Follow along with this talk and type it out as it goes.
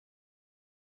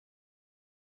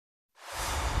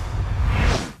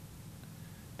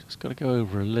It's got to go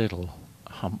over a little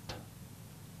hump.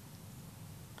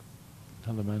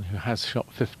 Another man who has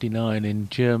shot 59 in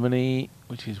Germany,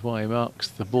 which is why he marks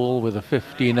the ball with a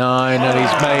 59, and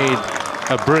he's made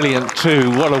a brilliant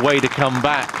 2. What a way to come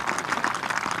back.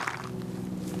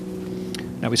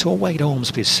 Now we saw Wade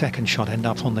Ormsby's second shot end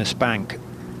up on this bank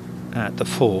at the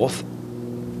 4th.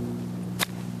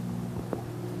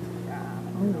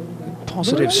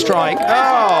 Positive strike. Oh,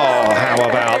 how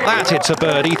about that? It's a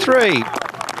birdie 3.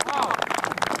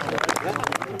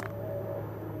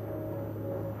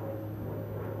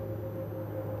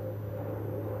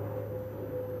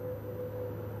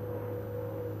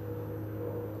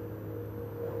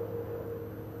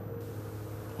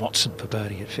 Watson for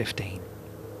birdie at 15.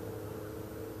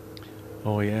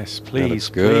 Oh yes, please,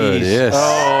 good, please. yes. Oh,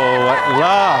 at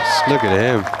last. Look at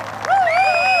him.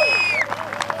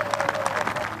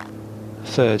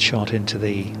 Third shot into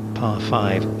the par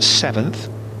 5, 7th.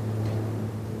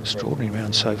 Extraordinary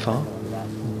round so far.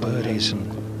 Birdies and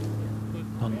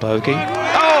one bogey.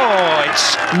 Oh,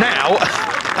 it's now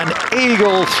an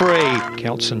eagle 3.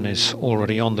 Kelson is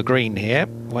already on the green here.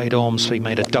 Wade Ormsby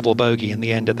made a double bogey in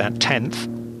the end of that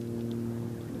 10th.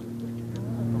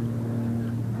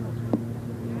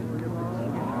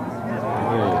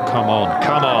 Oh, come on,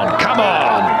 come on, come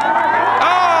on!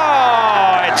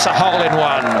 Oh, it's a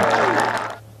hole-in-one.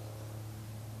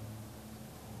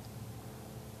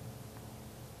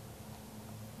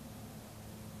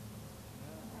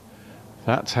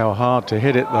 That's how hard to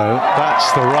hit it, though.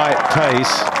 That's the right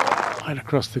pace. Right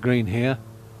across the green here.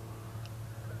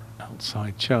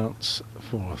 Outside chance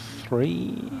for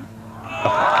 3.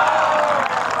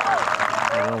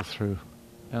 Well through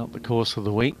out the course of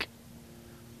the week.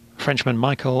 Frenchman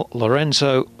Michael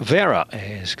Lorenzo Vera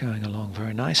is going along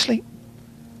very nicely.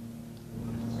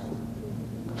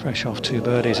 Fresh off 2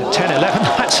 birdies at 10, 11.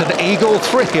 That's an eagle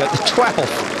 3 at the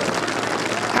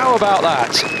 12th. How about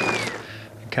that?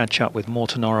 Catch up with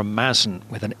Mortenora Mazin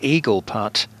with an eagle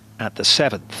putt at the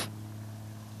 7th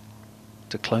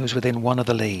to close within 1 of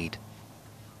the lead.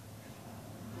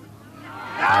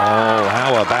 Oh,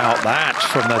 how about that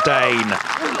from the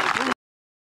Dane?